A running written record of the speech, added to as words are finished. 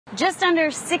Just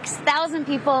under 6,000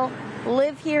 people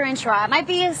live here in Chirraw. It might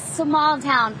be a small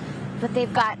town, but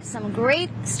they've got some great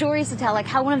stories to tell, like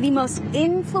how one of the most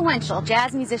influential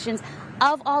jazz musicians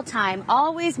of all time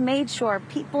always made sure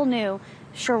people knew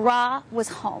Chirraw was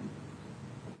home.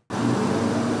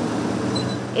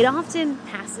 It often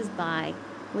passes by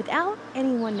without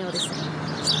anyone noticing.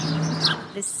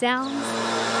 The sounds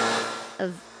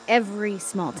of every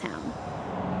small town.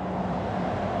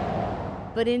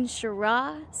 But in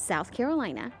Chirraw, South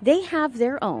Carolina, they have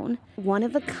their own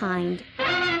one-of-a-kind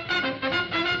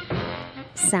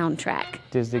soundtrack.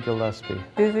 Dizzy Gillespie.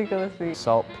 Dizzy Gillespie.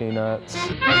 Salt Peanuts.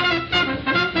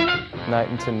 Night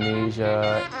in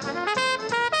Tunisia.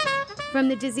 From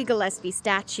the Dizzy Gillespie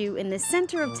statue in the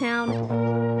center of town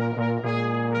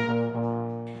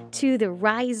to the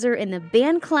riser in the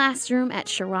band classroom at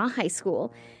Chirraw High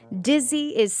School, Dizzy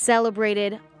is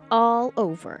celebrated all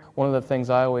over. One of the things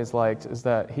I always liked is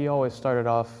that he always started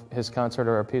off his concert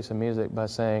or a piece of music by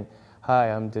saying, "Hi,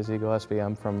 I'm Dizzy Gillespie.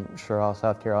 I'm from Chirraw,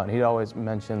 South Carolina." And he'd always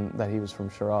mention that he was from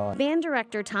Chirraw. Band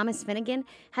director Thomas Finnegan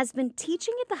has been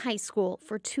teaching at the high school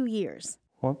for 2 years.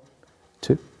 1,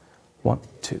 2, 1,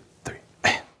 2, 3.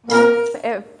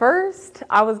 At first,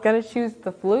 I was going to choose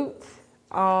the flute,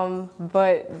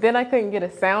 but then I couldn't get a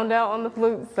sound out on the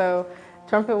flute, so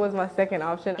trumpet was my second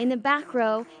option. In the back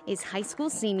row is high school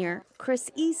senior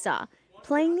Chris Esau,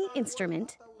 playing the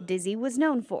instrument Dizzy was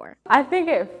known for. I think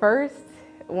at first,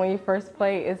 when you first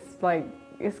play,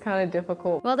 it's kind of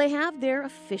difficult. While they have their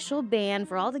official band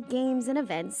for all the games and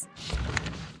events,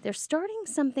 they're starting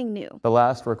something new. The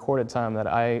last recorded time that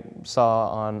I saw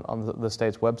on the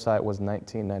state's website was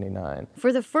 1999.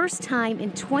 For the first time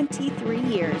in 23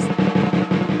 years,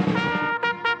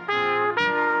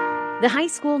 the high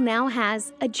school now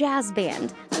has a jazz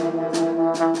band.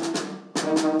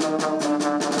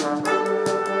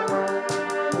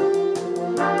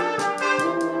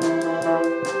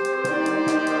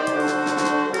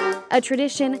 A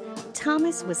tradition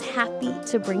Thomas was happy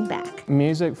to bring back.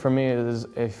 Music for me is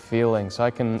a feeling, so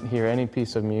I can hear any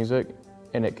piece of music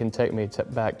and it can take me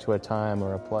back to a time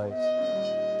or a place.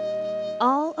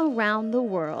 All around the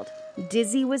world,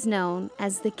 Dizzy was known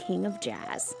as the king of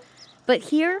jazz. But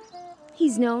here,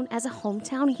 he's known as a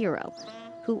hometown hero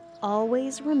who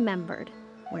always remembered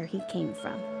where he came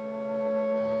from.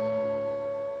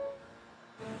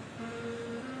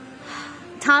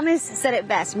 Thomas said it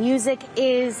best. Music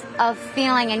is a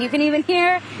feeling, and you can even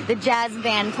hear the jazz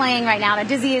band playing right now. Now,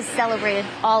 Dizzy is celebrated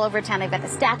all over town. They've got the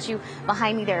statue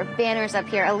behind me. There are banners up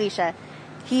here. Alicia,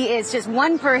 he is just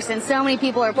one person. So many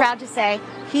people are proud to say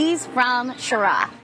he's from Chirraw.